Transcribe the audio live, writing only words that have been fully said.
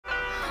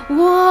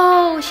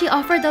Whoa! She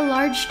offered a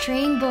large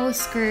rainbow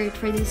skirt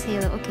for this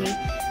halo. Okay,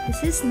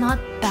 this is not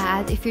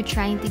bad if you're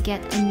trying to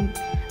get a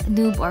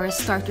noob or a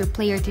starter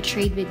player to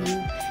trade with you.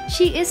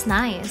 She is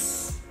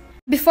nice.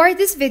 Before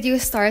this video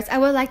starts, I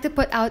would like to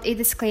put out a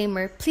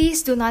disclaimer.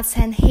 Please do not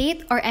send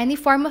hate or any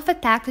form of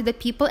attack to the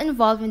people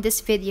involved in this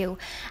video.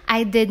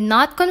 I did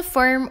not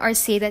confirm or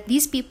say that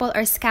these people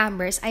are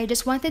scammers. I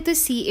just wanted to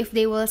see if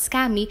they will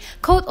scam me,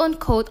 quote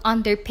unquote,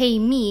 underpay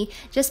me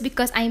just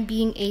because I'm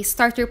being a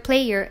starter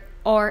player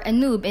or a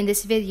noob in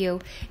this video.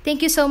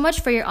 Thank you so much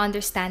for your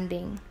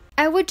understanding.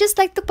 I would just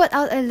like to put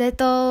out a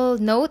little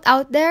note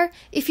out there.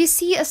 If you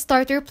see a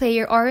starter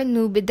player or a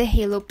noob with the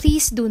halo,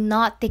 please do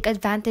not take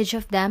advantage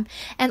of them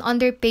and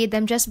underpay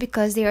them just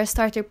because they are a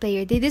starter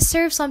player. They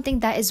deserve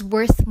something that is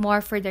worth more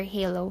for their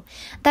halo.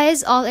 That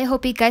is all. I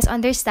hope you guys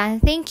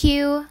understand. Thank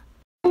you.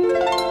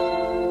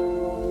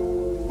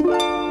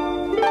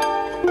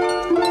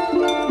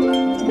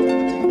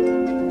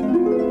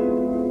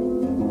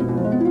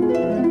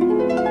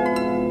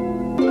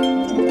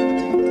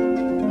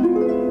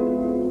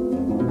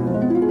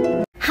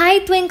 Hi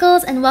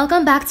Twinkles, and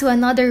welcome back to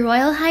another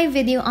Royal High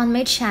video on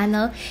my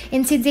channel.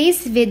 In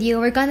today's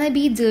video, we're gonna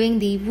be doing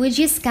the Would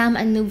You Scam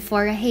a Noob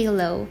for a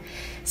Halo?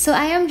 So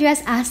I am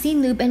dressed as the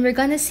noob and we're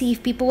gonna see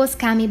if people will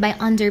scam me by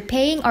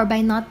underpaying or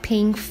by not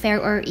paying fair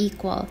or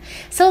equal.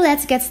 So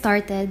let's get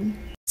started.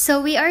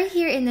 So we are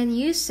here in a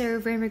new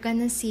server and we're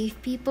gonna see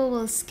if people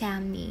will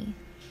scam me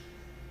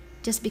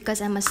just because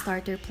I'm a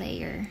starter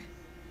player.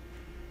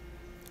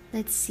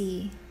 Let's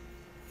see.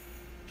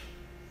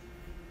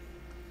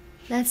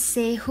 Let's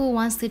say, who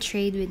wants to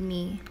trade with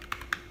me?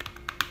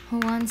 Who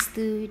wants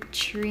to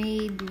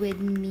trade with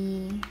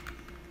me?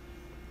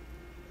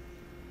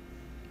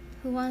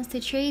 Who wants to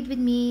trade with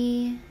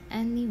me?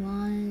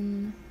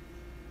 Anyone?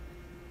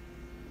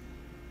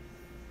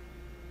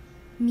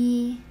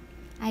 Me,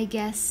 I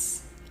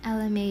guess.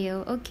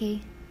 LMAO.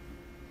 Okay.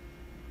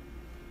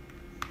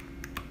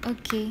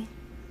 Okay.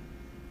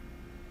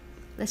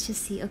 Let's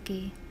just see.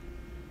 Okay.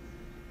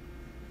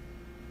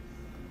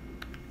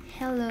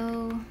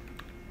 Hello.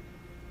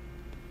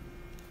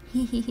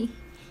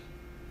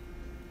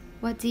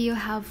 What do you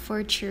have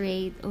for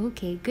trade?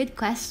 Okay, good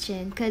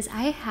question, because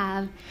I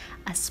have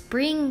a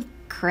spring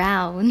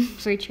crown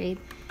for trade.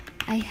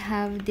 I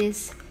have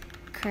this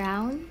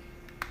crown.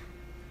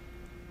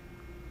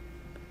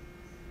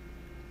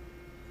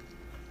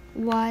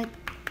 What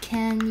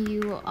can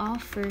you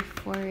offer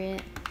for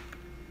it?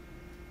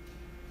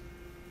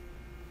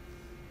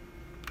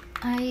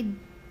 I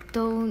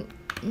don't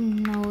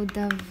know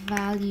the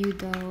value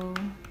though.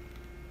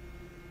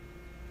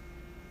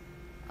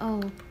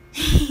 Oh,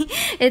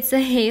 it's a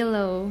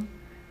halo.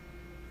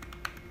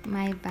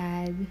 My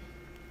bad.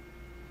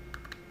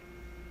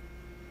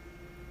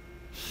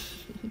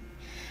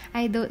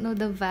 I don't know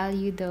the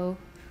value though.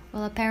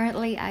 Well,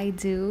 apparently I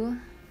do.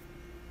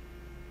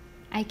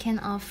 I can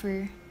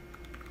offer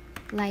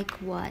like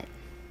what?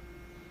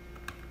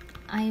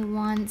 I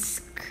want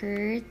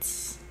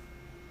skirts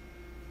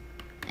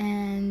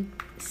and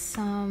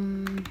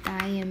some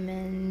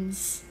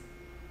diamonds.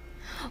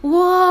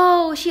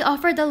 Whoa! She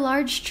offered a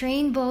large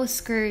rainbow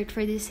skirt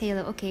for this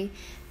halo. Okay,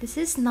 this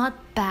is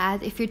not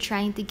bad if you're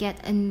trying to get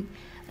a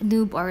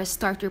noob or a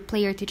starter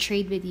player to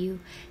trade with you.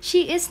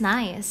 She is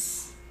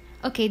nice.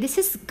 Okay, this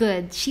is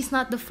good. She's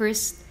not the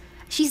first.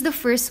 She's the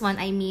first one,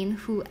 I mean,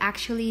 who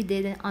actually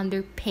didn't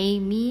underpay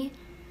me.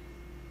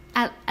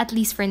 At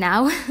least for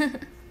now.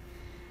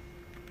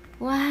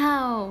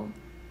 Wow.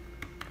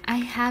 I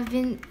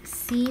haven't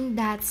seen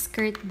that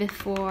skirt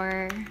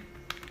before.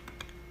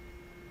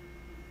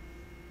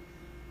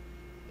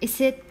 Is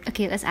it,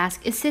 okay, let's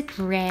ask, is it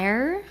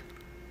rare?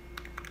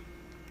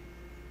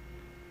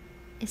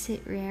 Is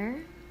it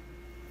rare?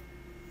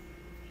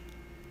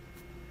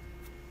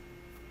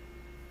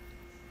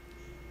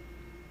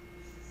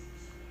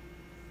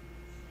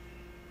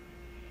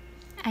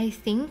 I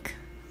think.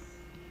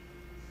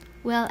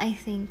 Well, I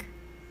think.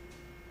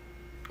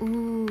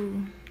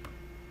 Ooh.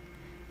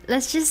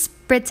 Let's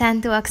just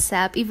pretend to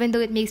accept, even though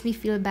it makes me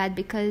feel bad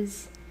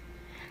because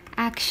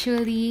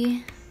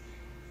actually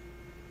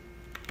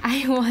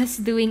I was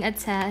doing a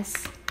test.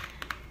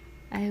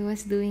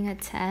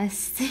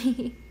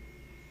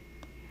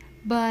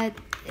 But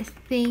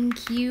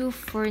thank you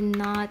for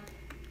not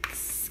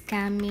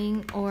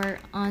scamming or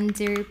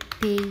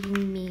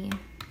underpaying me.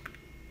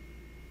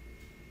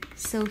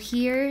 So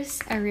here's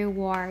a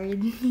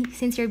reward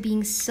since you're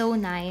being so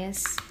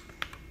nice.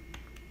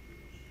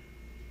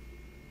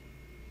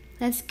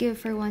 Let's give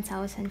for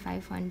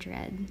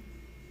 1,500.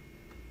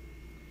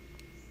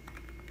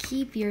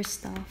 Keep your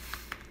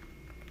stuff.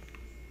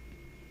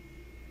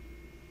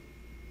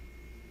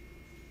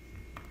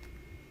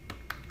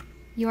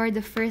 You are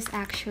the first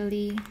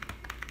actually.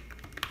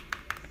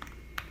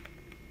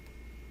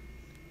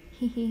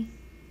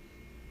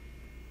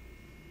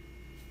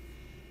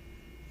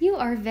 You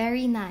are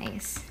very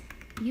nice.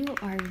 You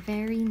are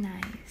very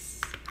nice.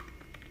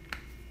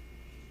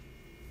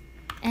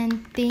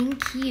 And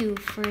thank you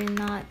for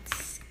not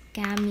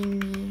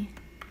scamming me.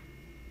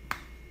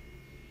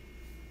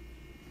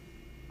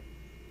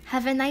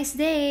 Have a nice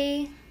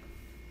day.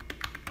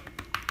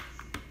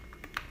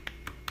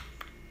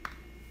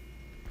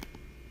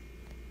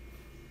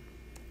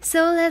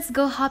 So let's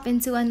go hop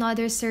into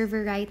another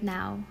server right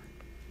now.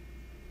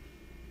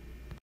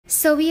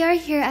 So we are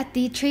here at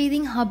the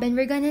trading hub and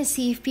we're gonna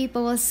see if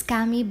people will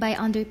scam me by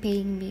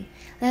underpaying me.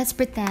 Let's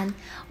pretend.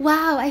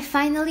 Wow, I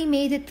finally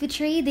made it to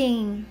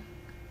trading.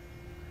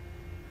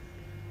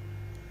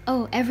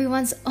 Oh,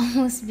 everyone's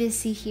almost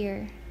busy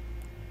here.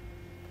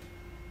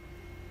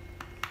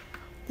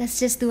 Let's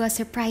just do a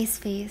surprise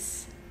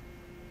face.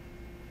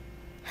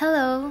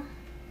 Hello.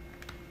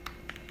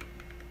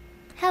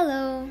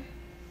 Hello.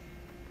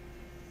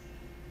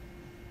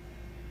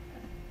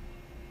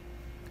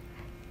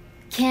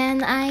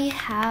 Can I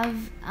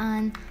have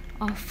an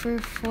offer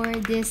for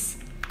this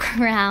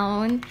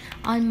crown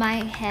on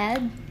my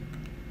head?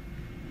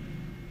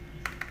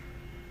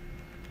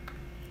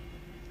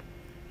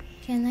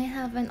 Can I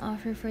have an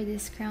offer for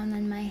this crown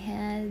on my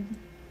head?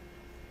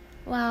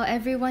 Wow,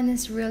 everyone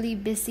is really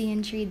busy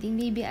in trading.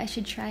 Maybe I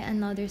should try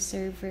another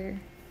server.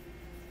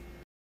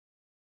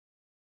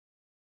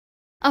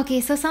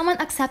 Okay, so someone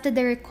accepted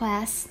the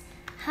request.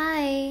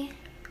 Hi.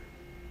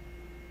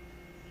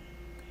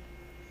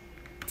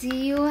 Do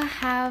you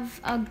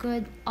have a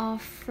good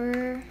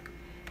offer?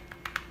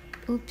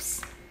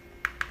 Oops.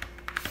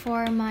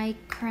 For my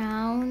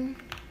crown?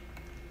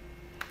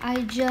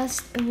 I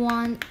just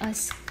want a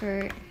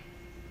skirt.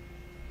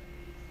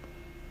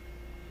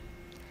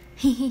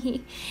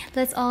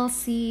 Let's all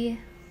see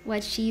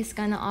what she's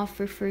gonna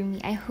offer for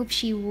me. I hope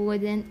she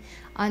wouldn't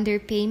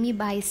underpay me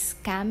by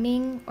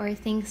scamming or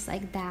things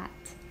like that.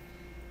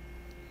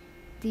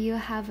 Do you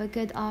have a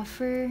good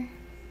offer?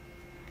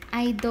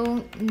 I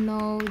don't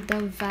know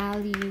the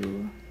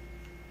value.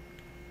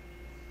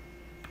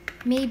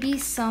 Maybe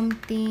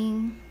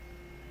something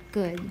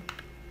good.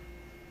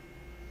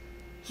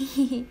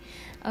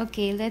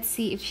 Okay, let's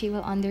see if she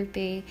will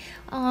underpay.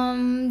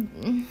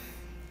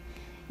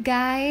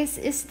 Guys,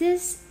 is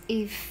this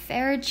a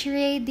fair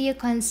trade? Do you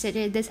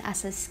consider this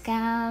as a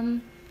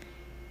scam?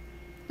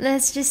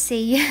 Let's just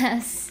say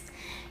yes.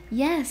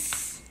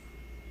 Yes.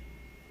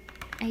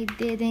 I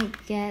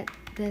didn't get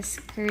the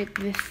skirt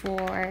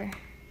before.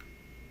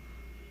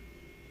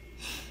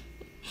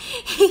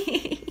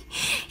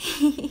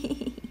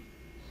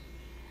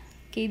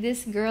 Okay,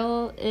 this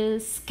girl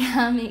is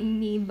scamming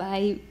me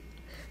by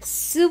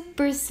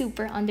super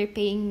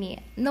underpaying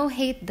me. No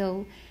hate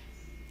though.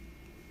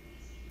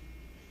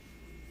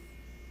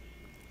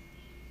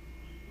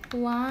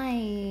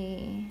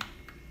 Why?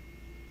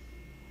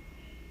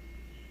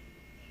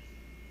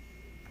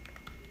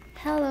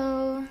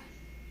 Hello.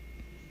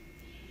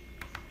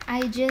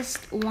 I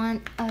just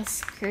want a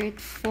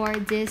skirt for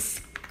this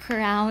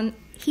crown.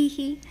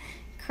 Hehe.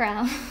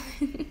 Crown.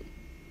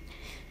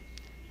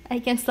 I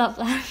can't stop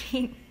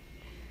laughing.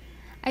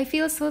 I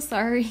feel so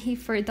sorry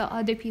for the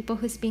other people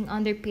who's being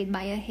underpaid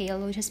by a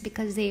Halo just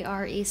because they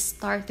are a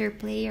starter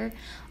player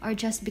or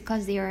just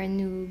because they are a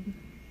noob.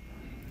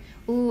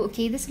 Ooh,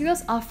 okay, this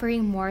girl's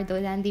offering more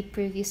though than the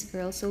previous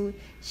girl, so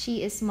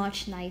she is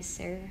much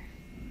nicer.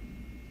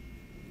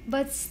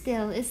 But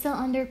still, it's still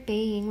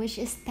underpaying, which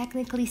is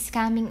technically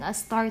scamming a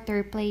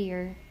starter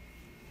player.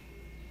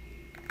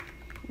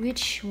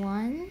 Which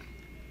one?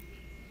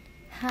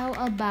 How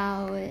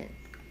about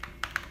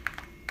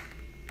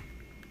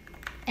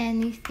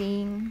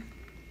anything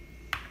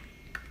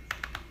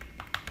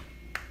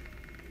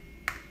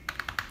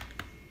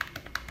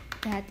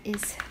that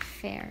is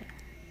fair?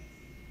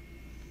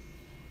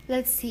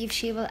 Let's see if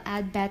she will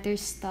add better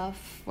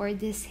stuff for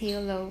this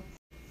Halo.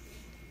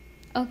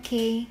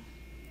 Okay,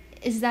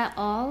 is that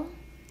all?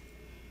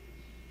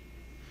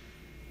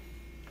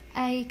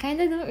 I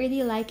kinda don't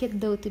really like it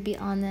though, to be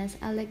honest.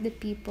 I like the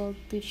people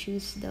to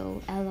choose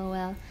though,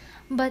 lol.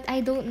 But I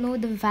don't know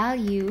the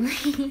value.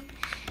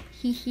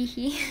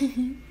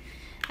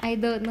 I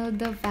don't know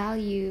the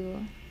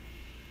value.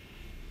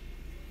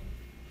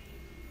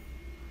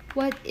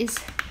 What is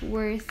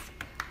worth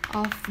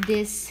of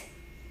this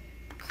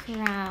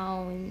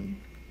crown?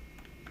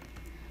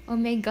 Oh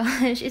my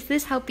gosh, is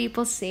this how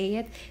people say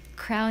it?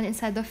 Crown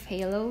inside of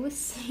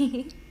halos?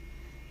 Do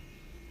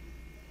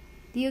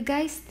you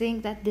guys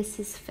think that this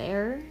is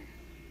fair?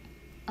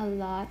 A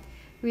lot?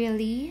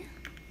 Really?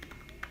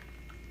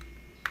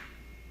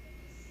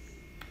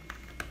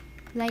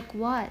 Like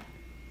what?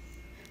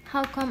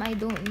 How come I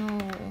don't know?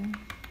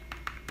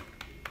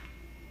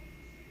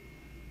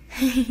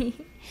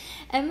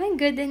 Am I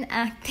good in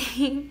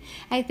acting?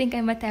 I think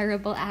I'm a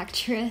terrible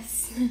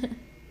actress.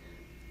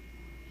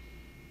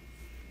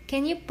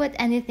 Can you put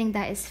anything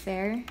that is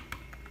fair?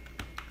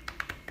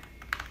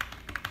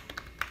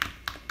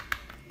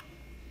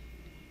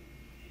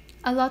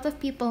 A lot of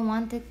people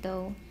want it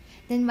though.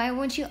 Then why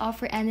won't you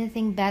offer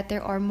anything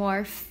better or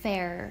more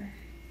fair?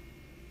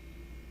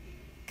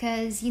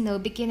 Because, you know,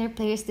 beginner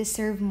players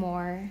deserve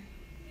more.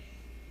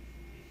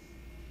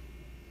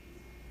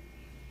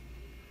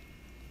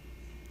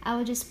 I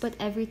will just put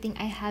everything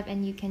I have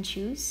and you can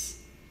choose.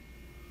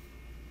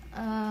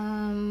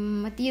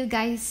 What do you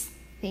guys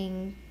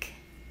think?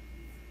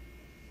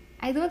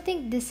 I don't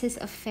think this is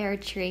a fair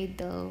trade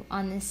though,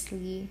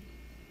 honestly.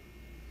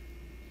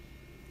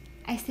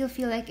 I still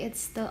feel like it's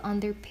still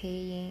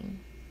underpaying.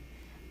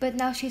 But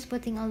now she's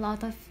putting a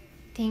lot of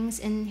things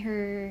in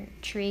her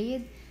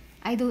trade.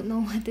 I don't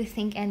know what to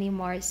think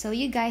anymore. So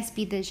you guys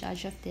be the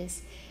judge of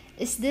this.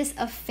 Is this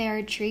a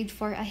fair trade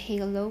for a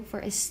Halo, for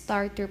a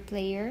starter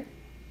player?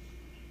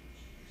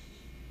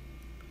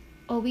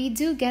 Oh, we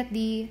do get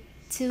the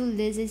 2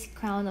 Lizzie's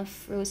Crown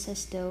of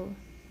Roses though.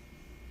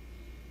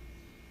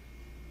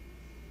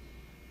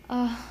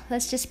 Oh,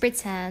 let's just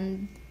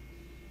pretend.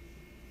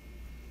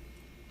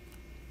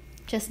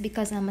 Just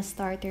because I'm a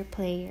starter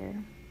player.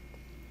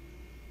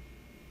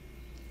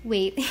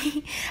 Wait,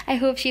 I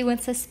hope she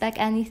won't suspect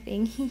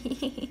anything.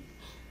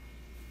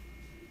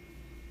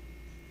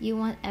 You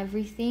want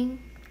everything?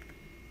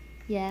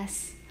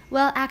 Yes.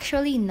 Well,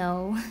 actually,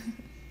 no.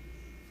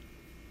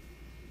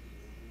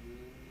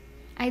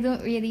 I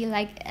don't really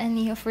like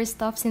any of her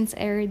stuff since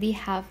I already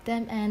have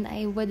them, and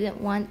I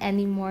wouldn't want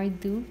any more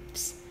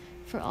dupes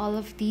for all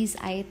of these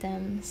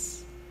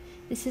items.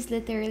 This is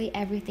literally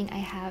everything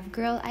I have.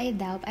 Girl, I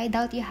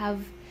doubt you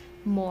have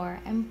more.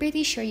 I'm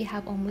pretty sure you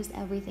have almost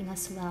everything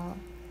as well.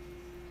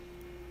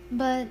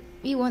 But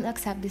we won't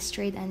accept this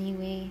trade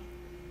anyway.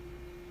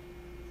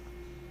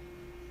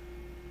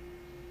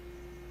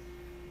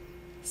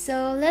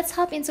 So let's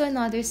hop into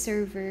another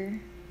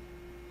server.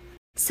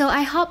 So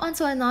I hop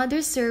onto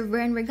another server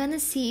and we're gonna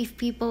see if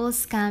people will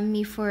scam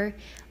me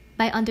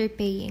by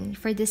underpaying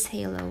for this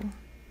Halo.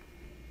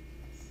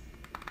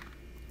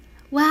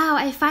 Wow,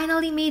 I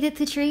finally made it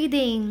to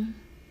trading.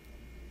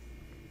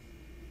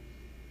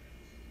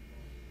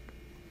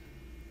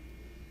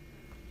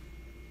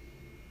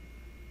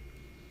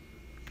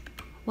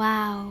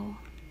 Wow.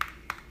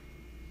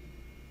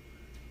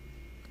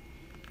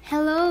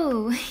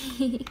 Hello.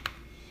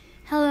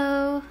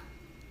 Hello.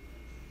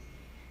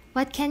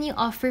 What can you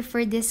offer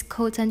for this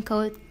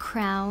quote-unquote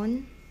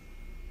crown?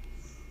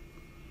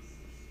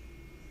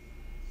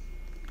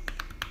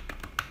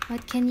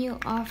 What can you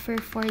offer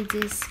for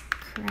this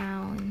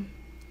crown?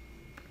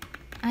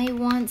 I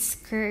want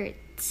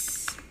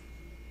skirts.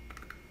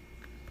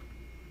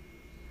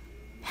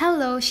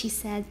 Hello, she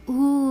said.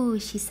 Ooh,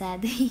 she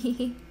said.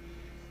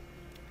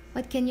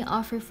 What can you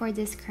offer for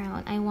this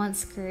crown? I want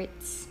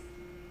skirts.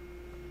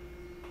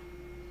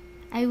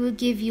 I will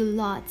give you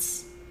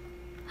lots.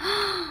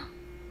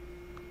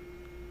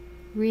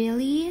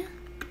 Really?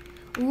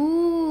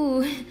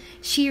 Ooh,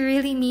 she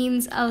really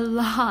means a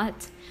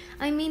lot.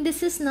 I mean,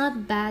 this is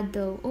not bad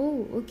though.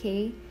 Oh,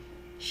 okay.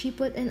 She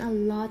put in a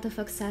lot of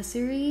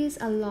accessories,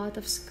 a lot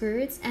of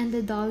skirts, and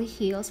the dolly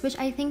heels, which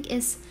I think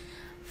is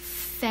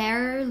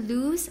fair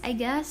loose, I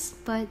guess.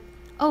 But,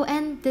 oh,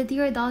 and the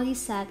Dear Dolly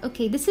set.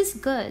 Okay, this is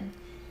good.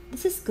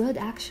 This is good,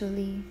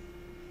 actually.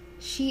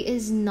 She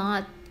is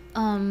not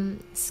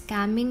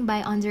scamming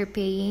by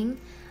underpaying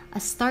a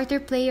starter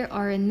player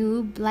or a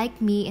noob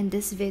like me in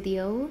this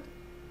video,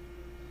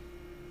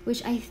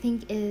 which I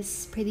think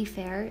is pretty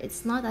fair.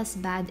 It's not as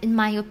bad in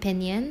my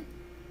opinion.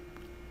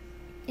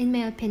 In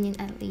my opinion,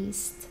 at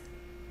least.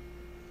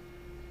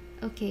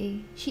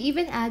 Okay, she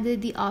even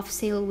added the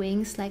off-sale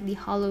wings, like the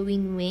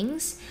Halloween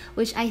wings,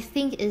 which I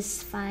think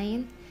is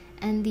fine,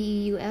 and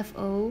the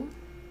UFO,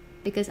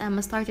 because I'm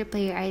a starter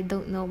player, I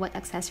don't know what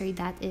accessory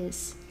that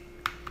is.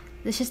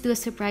 Let's just do a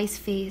surprise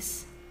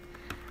face.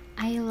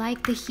 I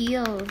like the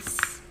heels.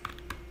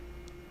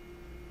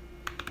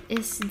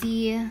 Is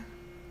the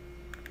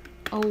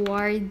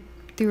award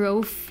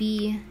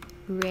trophy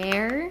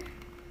rare?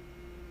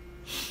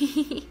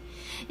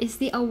 Is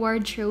the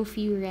award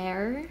trophy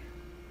rare?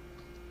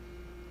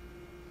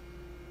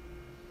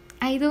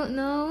 I don't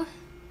know.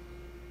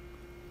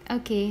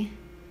 Okay.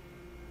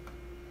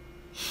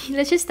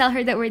 Let's just tell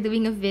her that we're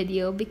doing a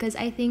video because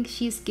I think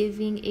she's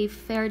giving a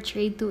fair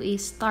trade to a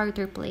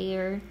starter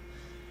player,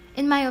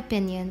 in my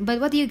opinion. But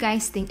what do you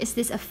guys think? Is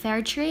this a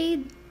fair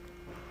trade?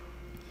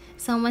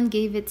 Someone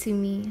gave it to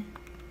me.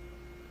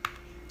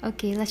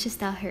 Okay, let's just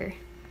tell her.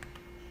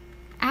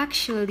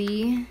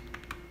 Actually,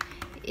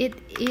 it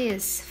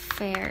is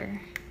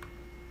fair.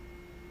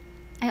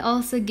 I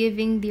also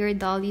giving Dear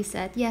Dolly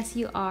set. Yes,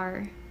 you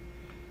are.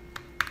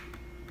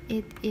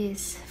 It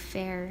is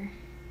fair.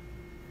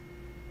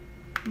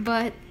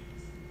 But,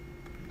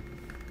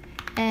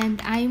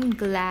 and I'm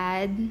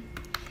glad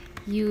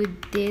you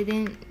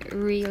didn't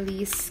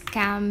really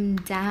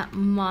scam that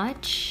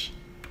much,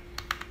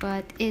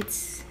 but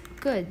it's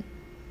good.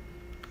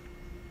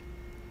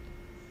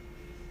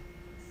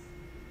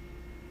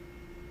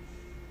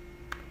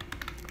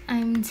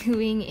 I'm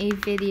doing a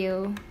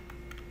video,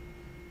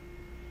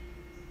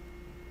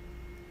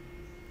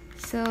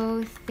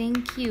 so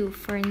thank you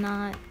for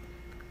not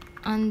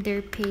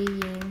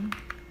underpaying.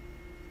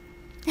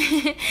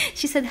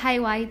 She said hi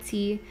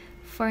YT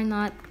for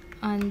not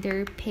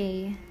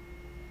underpay.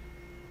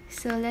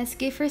 So let's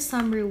give her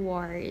some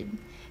reward.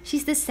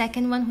 She's the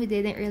second one who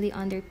didn't really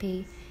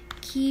underpay.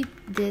 Keep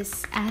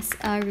this as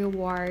a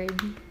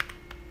reward.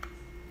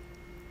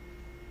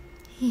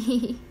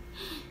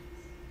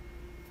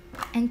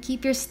 And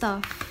keep your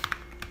stuff.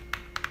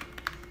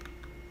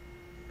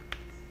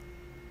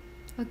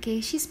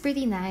 Okay, she's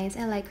pretty nice.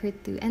 I like her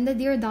too. And the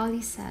Dear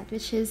Dolly set,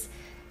 which is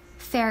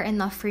fair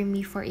enough for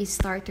me for a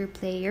starter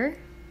player.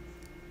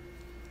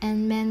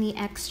 And many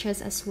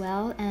extras as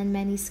well, and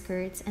many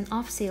skirts and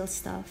off-sale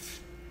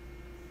stuff.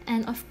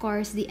 And of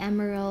course, the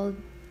emerald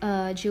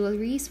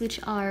jewelries, which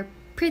are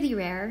pretty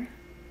rare.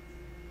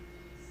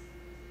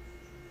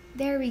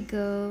 There we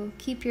go.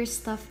 Keep your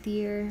stuff,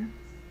 dear.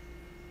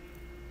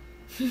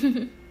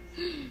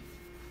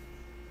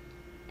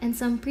 And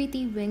some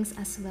pretty wings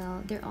as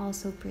well. They're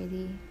also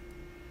pretty.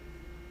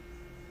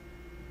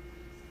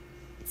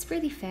 It's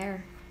pretty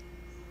fair.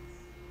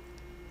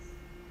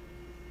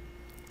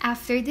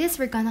 After this,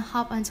 we're gonna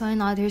hop onto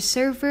another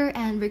server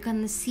and we're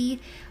gonna see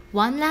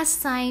one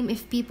last time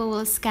if people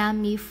will scam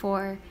me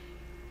for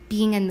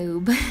being a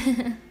noob.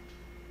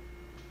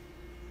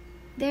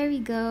 There we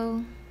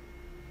go.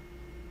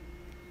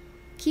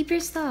 Keep your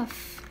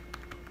stuff.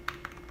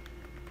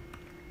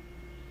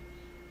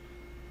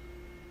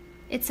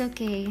 It's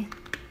okay.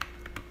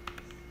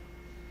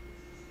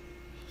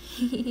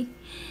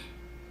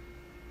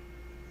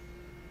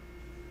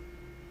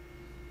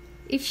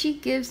 If she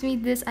gives me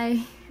this,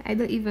 I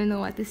don't even know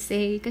what to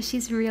say because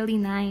she's really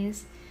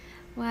nice.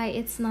 Why,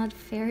 it's not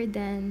fair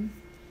then.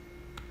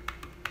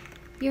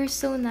 You're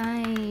so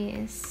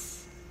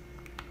nice.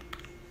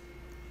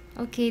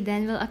 Okay,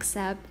 then we'll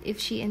accept if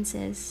she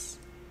insists.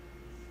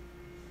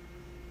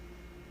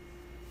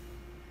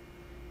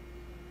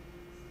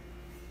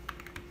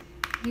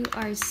 You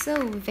are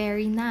so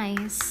very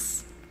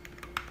nice.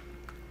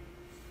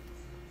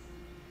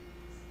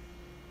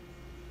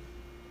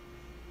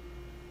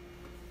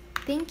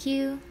 Thank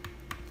you.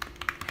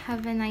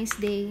 Have a nice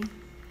day.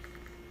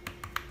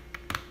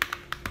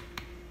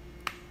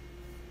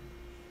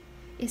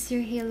 Is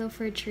your halo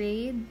for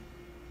trade?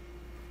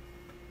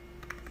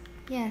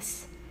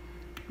 Yes.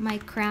 My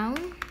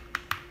crown?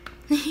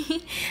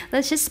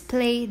 Let's just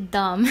play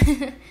dumb.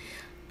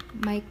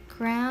 My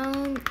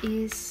crown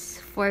is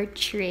for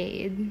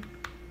trade.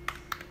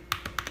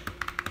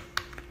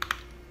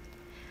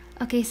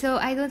 Okay, so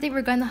I don't think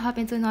we're gonna hop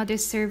into another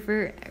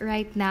server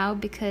right now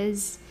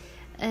because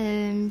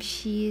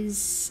she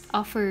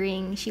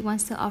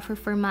wants to offer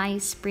for my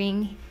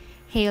spring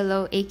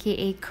halo,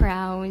 aka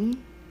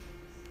crown.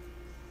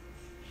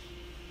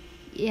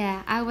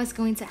 Yeah, I was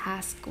going to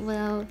ask,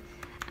 well,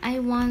 I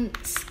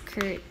want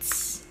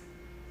skirts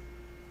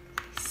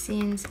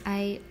since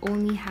I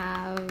only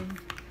have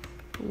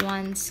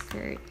one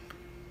skirt.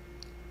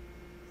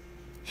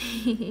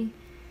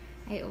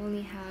 I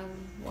only have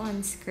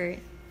one skirt.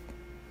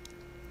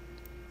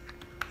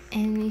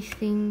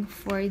 Anything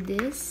for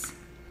this?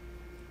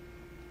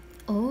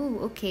 Oh,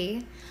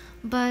 okay.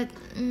 But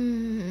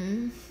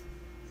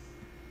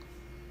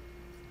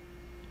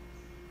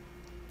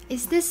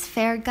is this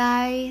fair,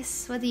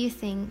 guys? What do you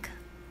think?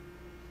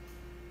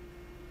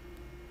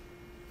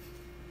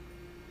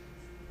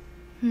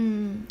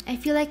 I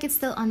feel like it's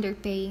still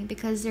underpaying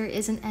because there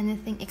isn't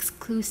anything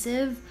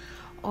exclusive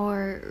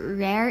or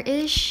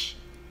rare-ish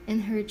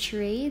in her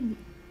trade,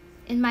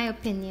 in my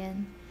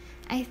opinion.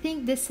 I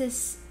think this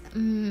is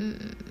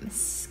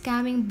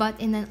scamming but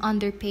in an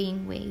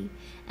underpaying way,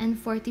 and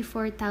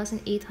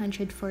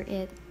 44,800 for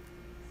it.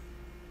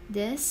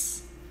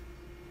 This?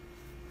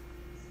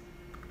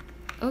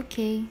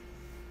 Okay.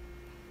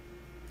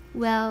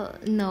 Well,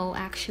 no,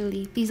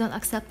 actually. Please don't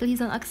accept. Please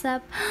don't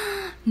accept.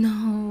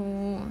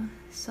 No.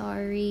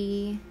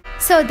 Sorry.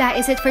 So that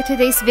is it for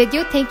today's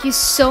video. Thank you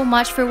so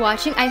much for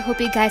watching. I hope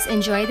you guys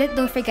enjoyed it.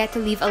 Don't forget to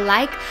leave a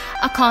like,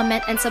 a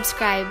comment, and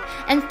subscribe.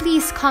 And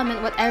please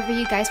comment whatever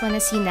you guys want to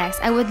see next.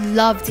 I would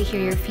love to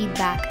hear your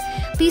feedback.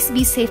 Please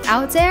be safe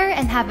out there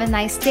and have a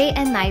nice day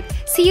and night.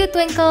 See you,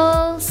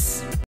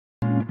 Twinkles!